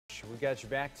much. We got you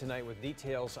back tonight with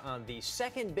details on the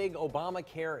second big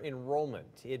Obamacare enrollment.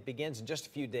 It begins in just a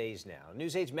few days now.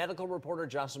 News 8's medical reporter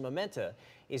Jocelyn Mementa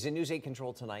is in News 8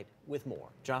 Control tonight with more.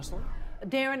 Jocelyn?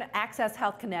 Darren, Access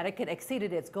Health Connecticut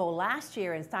exceeded its goal last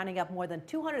year in signing up more than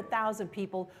 200,000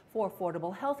 people for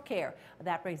affordable health care.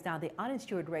 That brings down the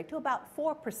uninsured rate to about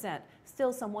 4%,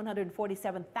 still some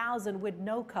 147,000 with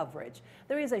no coverage.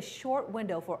 There is a short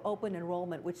window for open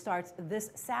enrollment, which starts this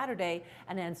Saturday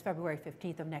and ends February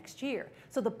 15th of next year.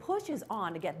 So the push is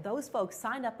on to get those folks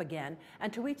signed up again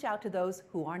and to reach out to those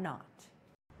who are not.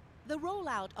 The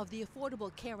rollout of the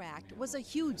Affordable Care Act was a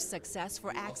huge success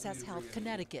for Access Health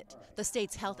Connecticut. The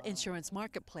state's health insurance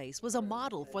marketplace was a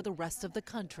model for the rest of the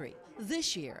country.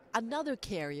 This year, another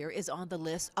carrier is on the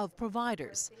list of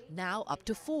providers, now up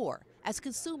to 4, as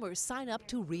consumers sign up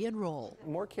to re-enroll.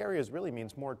 More carriers really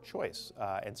means more choice,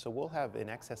 and so we'll have in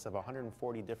excess of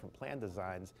 140 different plan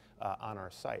designs on our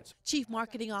sites. Chief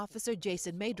Marketing Officer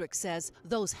Jason Madrick says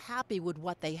those happy with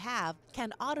what they have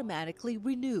can automatically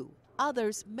renew.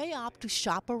 Others may opt to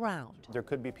shop around. There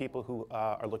could be people who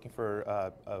are looking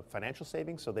for financial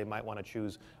savings, so they might want to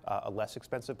choose a less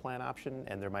expensive plan option,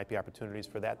 and there might be opportunities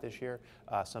for that this year.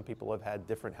 Some people have had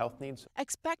different health needs.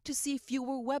 Expect to see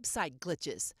fewer website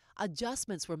glitches.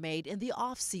 Adjustments were made in the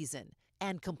off-season.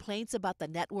 And complaints about the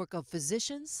network of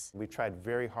physicians? We've tried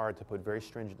very hard to put very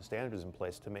stringent standards in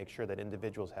place to make sure that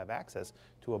individuals have access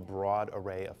to a broad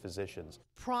array of physicians.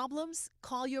 Problems?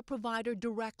 Call your provider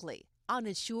directly.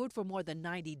 Uninsured for more than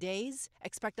 90 days?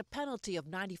 Expect a penalty of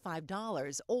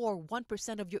 $95 or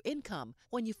 1% of your income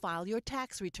when you file your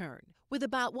tax return. With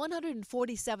about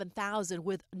 147,000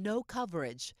 with no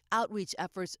coverage, outreach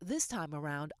efforts this time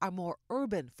around are more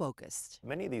urban focused.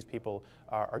 Many of these people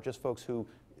are just folks who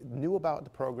knew about the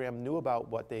program, knew about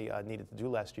what they needed to do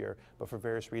last year, but for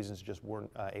various reasons just weren't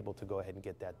able to go ahead and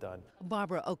get that done.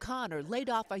 Barbara O'Connor, laid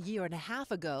off a year and a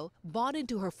half ago, bought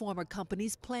into her former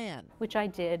company's plan. Which I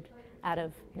did out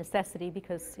of necessity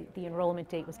because the enrollment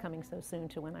date was coming so soon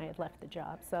to when I had left the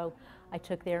job. So I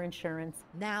took their insurance.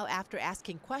 Now, after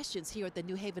asking questions here at the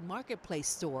New Haven Marketplace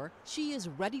store, she is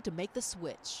ready to make the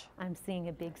switch. I'm seeing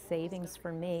a big savings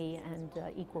for me and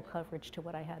equal coverage to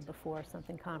what I had before,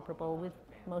 something comparable with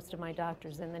most of my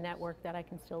doctors in the network that I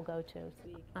can still go to.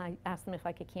 I asked them if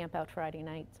I could camp out Friday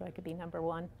night so I could be number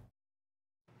one.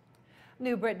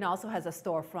 New Britain also has a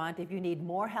storefront. If you need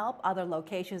more help, other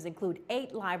locations include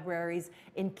 8 libraries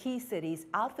in key cities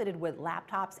outfitted with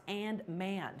laptops and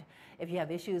manned. If you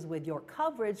have issues with your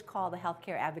coverage, call the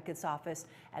Healthcare Advocates Office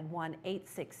at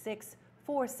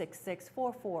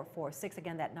 1-866-466-4446.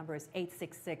 Again, that number is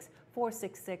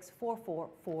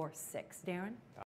 866-466-4446. Darren?